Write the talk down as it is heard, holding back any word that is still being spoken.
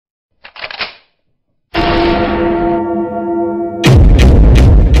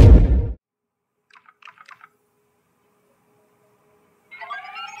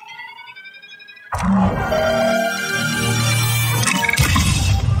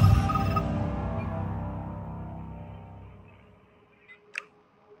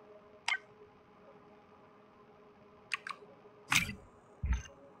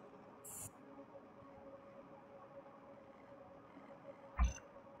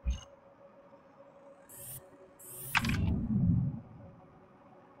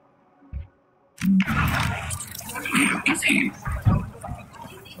Hey,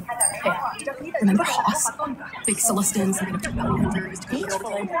 remember Haas? Big Celestins and a bounty hunter used to be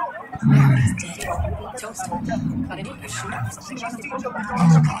girlfriend. He's dead. Toast. Got any fish or something?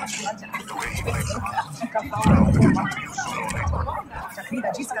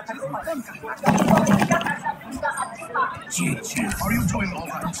 Are you doing all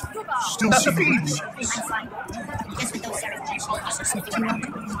right? Still seeing Just with those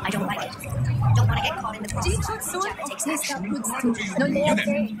I don't like it. Don't want to get caught in the process.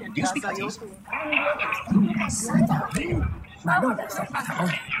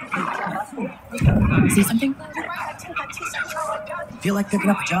 See something? Feel like picking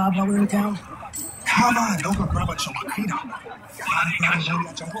up a job while we're in town? Come on, don't go grab a chamaquita.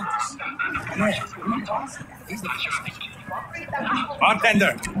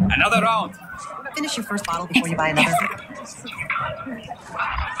 Bartender, another round. Finish your first bottle before you buy another.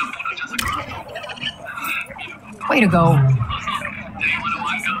 Way to go.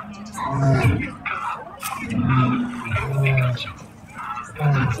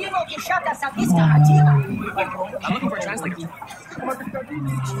 I'm looking for a translator.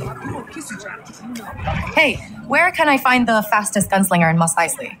 Hey, where can I find the fastest gunslinger in Mos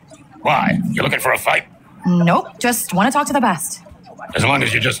Eisley? Why? You looking for a fight? Nope, just want to talk to the best. As long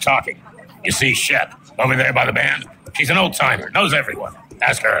as you're just talking. You see Shep over there by the band? She's an old-timer, knows everyone.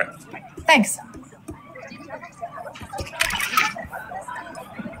 Ask her. Thanks.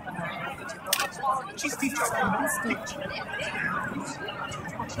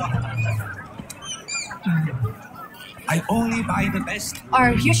 I only buy the best.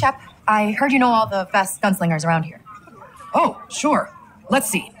 Are you Shep? I heard you know all the best gunslingers around here. Oh, sure. Let's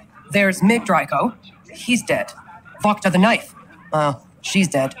see. There's Mick Dryko. He's dead. Vokta the Knife. She's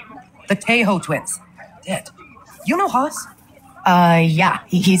dead. The Tejo twins. Dead. You know Haas? Yeah,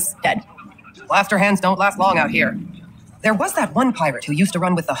 he's dead. Laughter hands don't last long out here. There was that one pirate who used to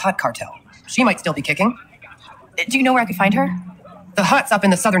run with the Hutt Cartel. She might still be kicking. Do you know where I could find her? The Hutts up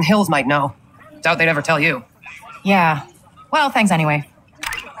in the southern hills might know. Doubt they'd ever tell you. Yeah. Well, thanks anyway.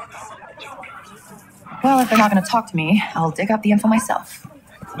 Well, if they're not going to talk to me, I'll dig up the info myself.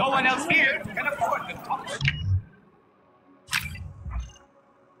 No one else here can afford to talk.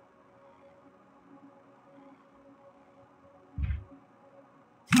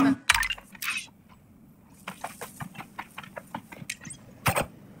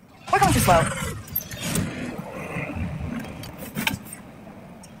 We're going too slow.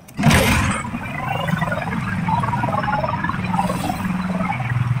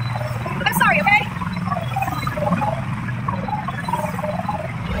 I'm sorry, okay?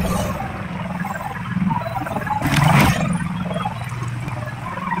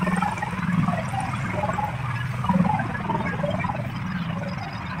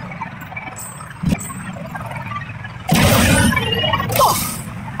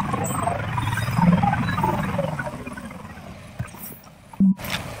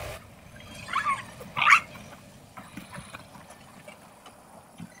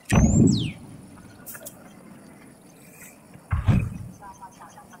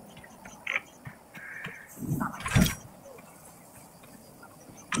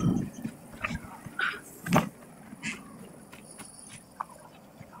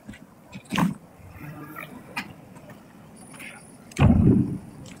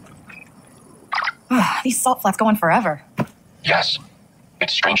 These salt flats go on forever. Yes.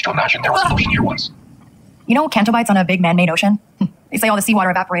 It's strange to imagine there was an ocean here once. You know Cantobites on a big man-made ocean? They say all the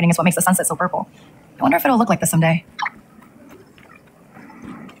seawater evaporating is what makes the sunset so purple. I wonder if it'll look like this someday.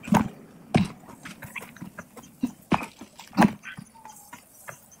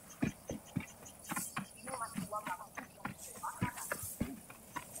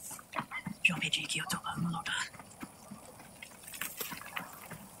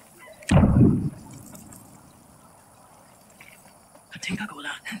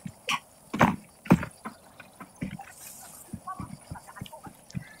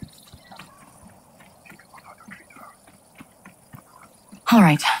 All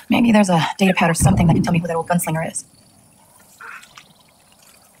right, maybe there's a data pad or something that can tell me who that old gunslinger is.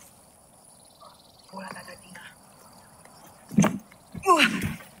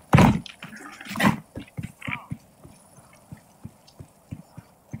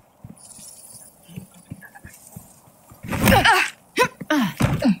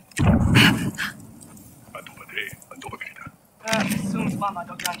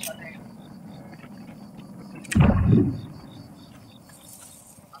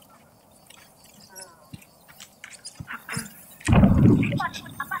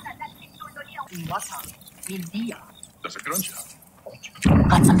 That's a grunge.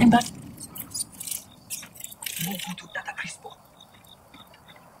 Got something, bud?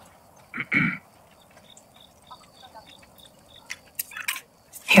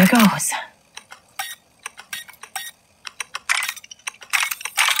 Here goes.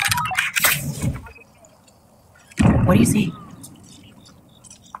 What do you see?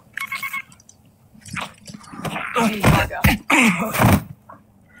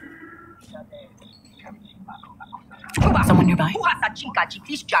 Someone nearby?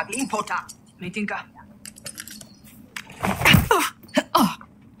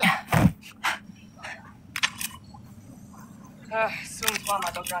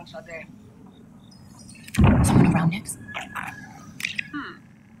 Someone around next?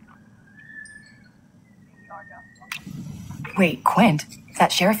 Wait, Quint?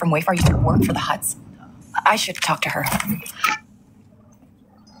 That sheriff from Wayfar used to work for the Hutts. I should talk to her.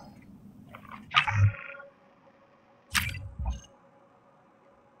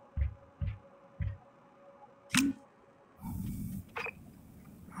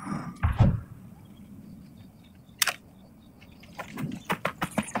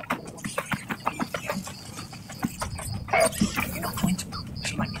 Quint,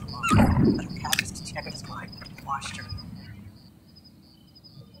 she might be alone. Watched her.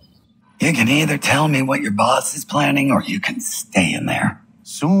 You can either tell me what your boss is planning or you can stay in there.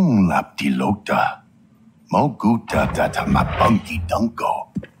 Soon laptilota. Moguta data mabunky dunko.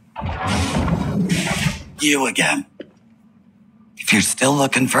 You again. If you're still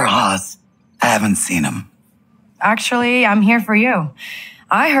looking for Haas, I haven't seen him. Actually, I'm here for you.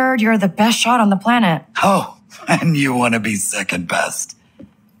 I heard you're the best shot on the planet. Oh, and you want to be second best.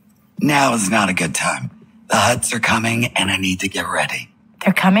 Now is not a good time. The Hutts are coming and I need to get ready.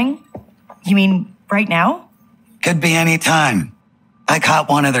 They're coming? You mean right now? Could be any time. I caught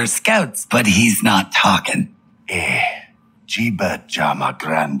one of their scouts, but he's not talking. Jiba jama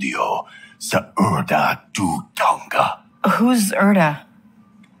grandio sa urda du tonga. Who's Urda?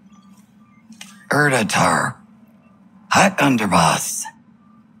 Urda Tar. Hutt underboss.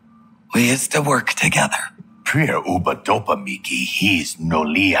 We used to work together. Priya uba dopa miki he's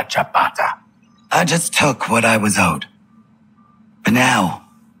nolia chapata. I just took what I was owed. But now,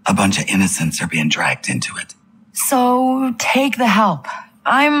 a bunch of innocents are being dragged into it. So, take the help.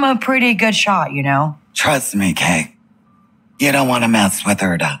 I'm a pretty good shot, you know. Trust me, Kay. You don't want to mess with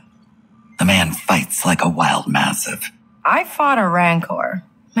Urda. The man fights like a wild massive. I fought a Rancor.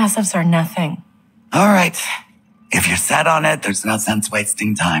 Massives are nothing. All right. If you're set on it, there's no sense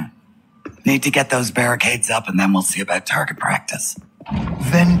wasting time. Need to get those barricades up and then we'll see about target practice.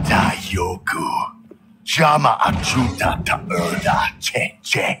 Venta yoku. Jama ajuda ta urda che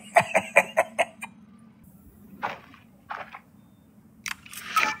che.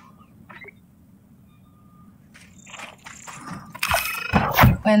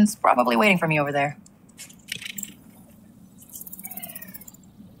 Quinn's probably waiting for me over there.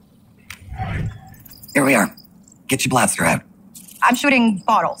 Here we are. Get your blaster out. I'm shooting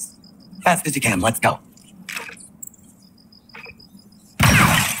bottles. Fast as you can. Let's go.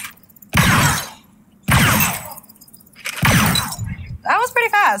 That was pretty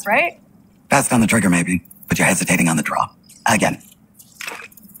fast, right? Fast on the trigger, maybe, but you're hesitating on the draw. Again.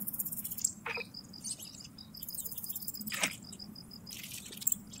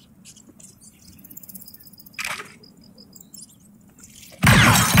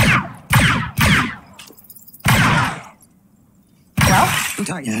 Well? Who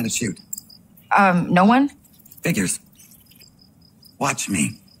taught you how to shoot? No one? Figures. Watch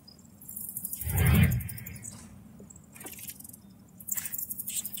me.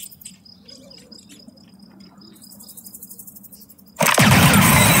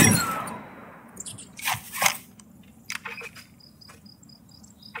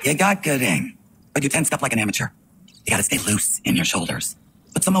 You got good aim, but you tensed up like an amateur. You gotta stay loose in your shoulders.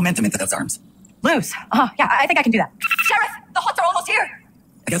 Put some momentum into those arms. Loose. Yeah, I think I can do that. Sheriff, the Hutts are almost here.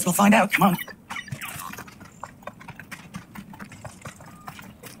 I guess we'll find out. Come on.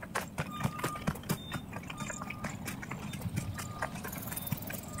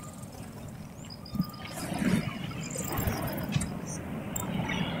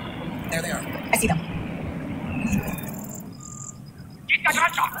 There they are. I see them.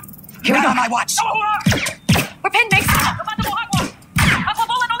 Here we go. On my watch. We're pinned, Mix.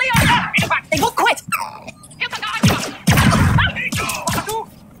 They won't quit.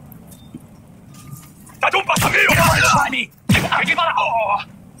 Try me.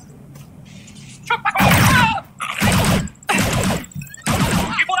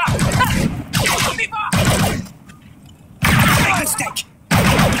 Mistake.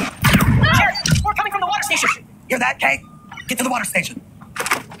 Jared, we're coming from the water station. Hear that, Kay? Get to the water station.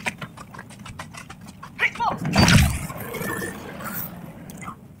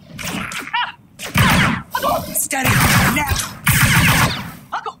 Steady. Now.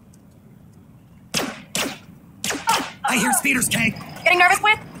 Uncle. I hear speeders, Kay. Getting nervous,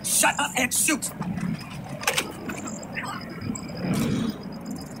 Quint? Shut up and shoot.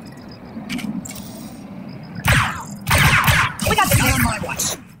 We got Stay on my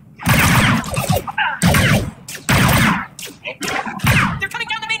watch. They're coming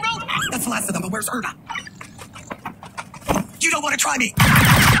down the main road. That's the last of them, but where's Erna? You don't want to try me. All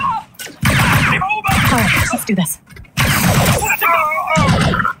right, let's do this.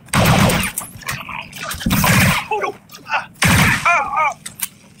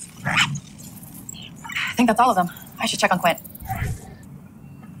 I think that's all of them. I should check on Quint.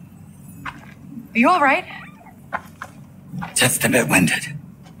 Are you all right? Just a bit winded.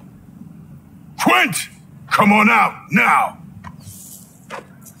 Quint! Come on out, now!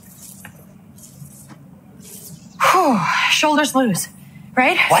 Whew, shoulders loose,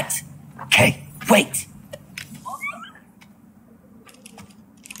 right? What? Okay, wait.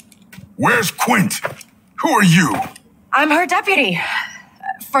 Where's Quint? Who are you? I'm her deputy.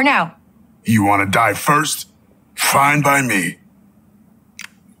 For now. You want to die first? Fine by me.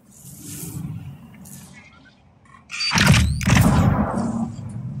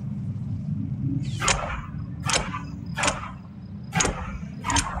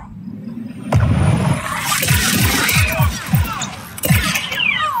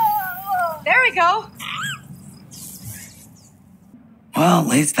 There we go. Well, at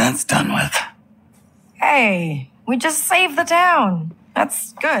least that's done with. Hey, we just saved the town.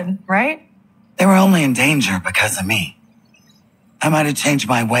 That's good, right? They were only in danger because of me. I might have changed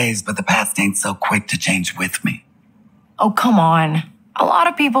my ways, but the past ain't so quick to change with me. Oh, come on. A lot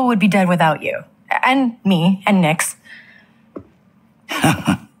of people would be dead without you. And me, and Nix.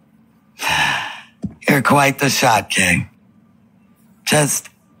 You're quite the shot, King. Just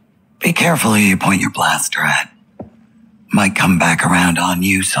be careful who you point your blaster at. Might come back around on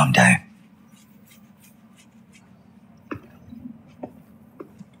you someday.